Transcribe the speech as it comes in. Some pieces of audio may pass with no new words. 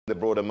the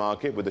broader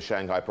market, with the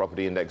Shanghai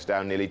property index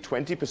down nearly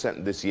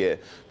 20% this year,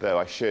 though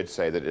I should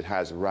say that it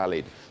has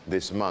rallied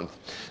this month.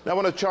 Now,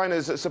 one of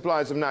China's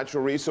suppliers of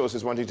natural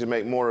resources wanting to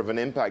make more of an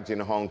impact in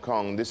Hong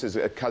Kong, this is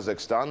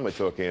Kazakhstan we're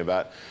talking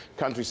about,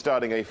 country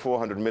starting a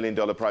 $400 million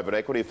private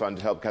equity fund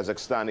to help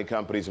Kazakhstani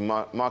companies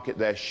market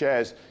their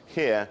shares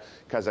here.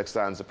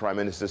 Kazakhstan's Prime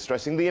Minister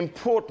stressing the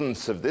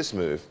importance of this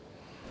move.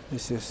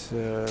 This is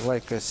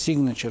like a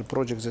signature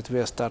project that we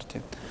are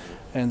starting.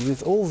 And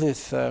with all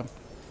these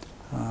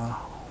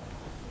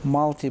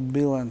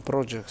multi-billion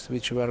projects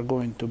which we are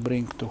going to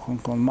bring to Hong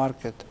Kong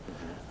market,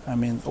 I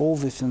mean, all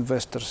these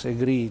investors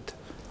agreed,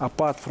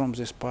 apart from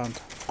this fund,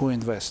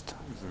 co-invest.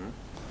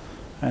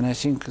 And I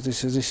think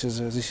this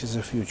is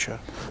the future.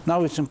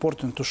 Now it's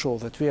important to show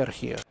that we are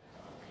here.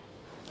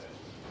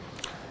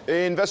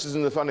 Investors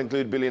in the fund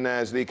include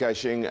billionaires Li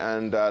Ka-shing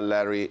and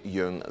Larry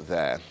Yung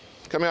there.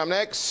 Coming up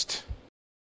next.